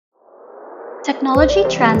Technology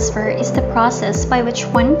transfer is the process by which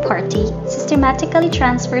one party systematically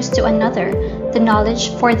transfers to another the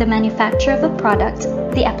knowledge for the manufacture of a product,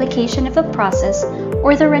 the application of a process,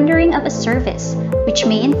 or the rendering of a service, which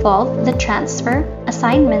may involve the transfer,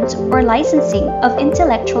 assignment, or licensing of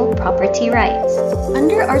intellectual property rights.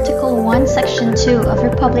 Under Article 1, Section 2 of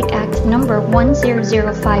Republic Act No.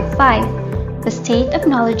 10055, the state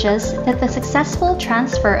acknowledges that the successful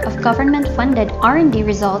transfer of government-funded R&D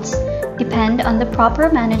results depend on the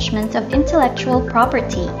proper management of intellectual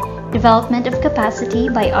property, development of capacity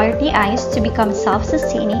by RDIs to become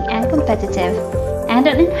self-sustaining and competitive, and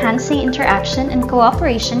on enhancing interaction and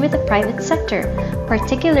cooperation with the private sector,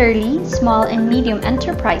 particularly small and medium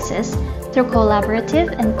enterprises, through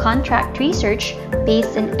collaborative and contract research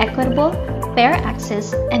based on equitable, fair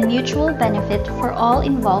access, and mutual benefit for all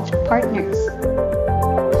involved partners.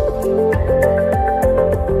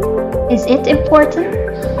 Is it important?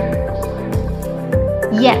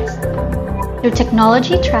 Yes. Through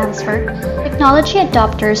technology transfer, technology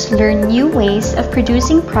adopters learn new ways of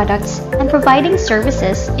producing products and providing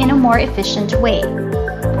services in a more efficient way.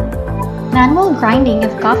 Manual grinding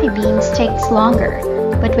of coffee beans takes longer,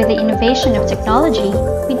 but with the innovation of technology,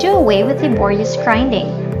 we do away with laborious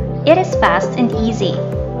grinding. It is fast and easy.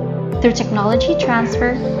 Through technology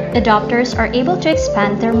transfer, adopters are able to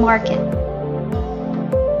expand their market.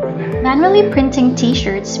 Manually printing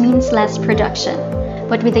t-shirts means less production.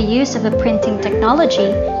 But with the use of the printing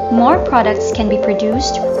technology, more products can be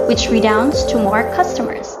produced, which redounds to more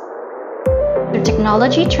customers. Through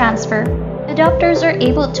technology transfer, adopters are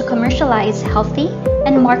able to commercialize healthy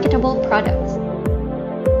and marketable products.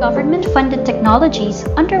 Government-funded technologies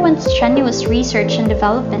underwent strenuous research and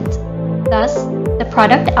development. Thus, the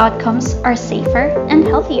product outcomes are safer and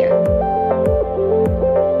healthier.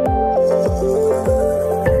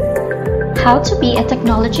 How to be a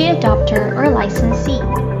technology adopter or licensee.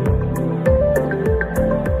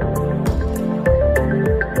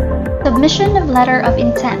 Submission of letter of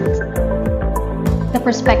intent. The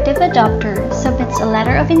prospective adopter submits a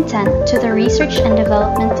letter of intent to the Research and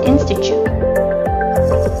Development Institute.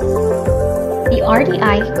 The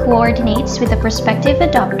RDI coordinates with the prospective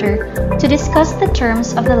adopter to discuss the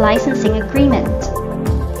terms of the licensing agreement.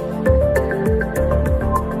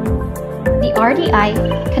 The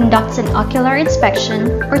RDI conducts an ocular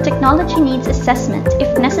inspection or technology needs assessment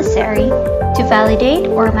if necessary to validate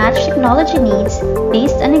or match technology needs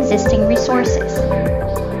based on existing resources.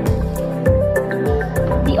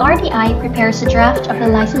 The RDI prepares a draft of the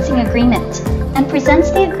licensing agreement and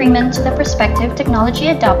presents the agreement to the prospective technology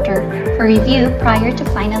adopter for review prior to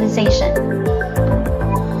finalization.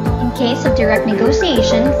 In case of direct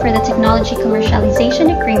negotiation for the technology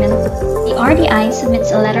commercialization agreement, the RDI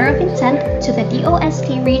submits a letter of intent to the DOST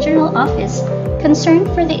regional office concerned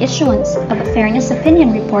for the issuance of a fairness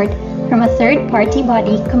opinion report from a third-party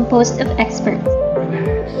body composed of experts.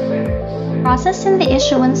 Process in the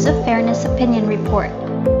issuance of fairness opinion report.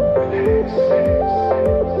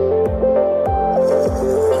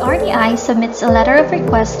 The RDI submits a letter of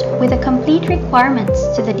request with the complete requirements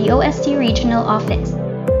to the DOST regional office.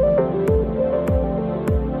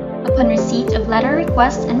 Upon receipt of letter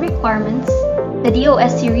request and requirements, the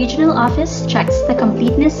DOST regional office checks the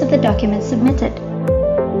completeness of the documents submitted.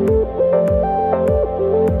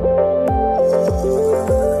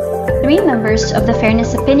 Three members of the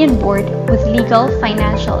Fairness Opinion Board with legal,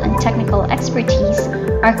 financial, and technical expertise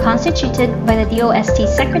are constituted by the DOST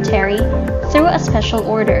Secretary through a special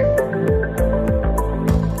order.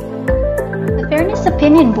 The Fairness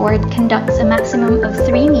Opinion Board conducts a maximum of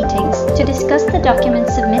 3 meetings to discuss the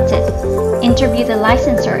documents submitted, interview the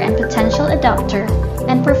licensor and potential adopter,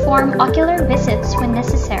 and perform ocular visits when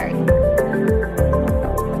necessary.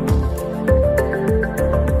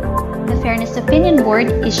 The Fairness Opinion Board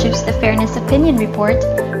issues the Fairness Opinion Report,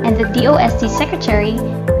 and the DOST Secretary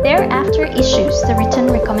thereafter issues the written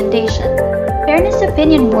recommendation. Fairness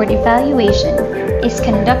Opinion Board evaluation is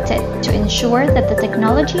conducted to ensure that the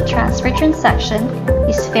technology transfer transaction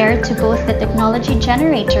is fair to both the technology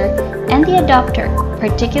generator and the adopter,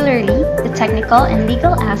 particularly the technical and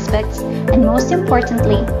legal aspects, and most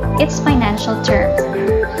importantly, its financial terms.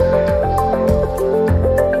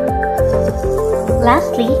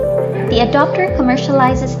 Lastly, the adopter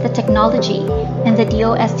commercializes the technology, and the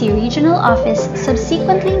DOST regional office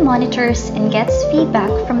subsequently monitors and gets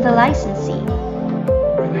feedback from the licensee.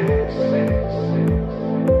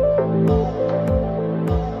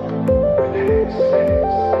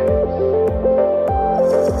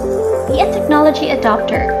 Be a technology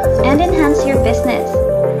adopter and enhance your business.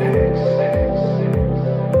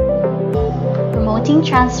 promoting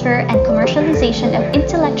transfer and commercialization of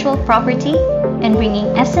intellectual property, and bringing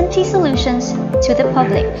SMT solutions to the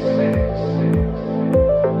public.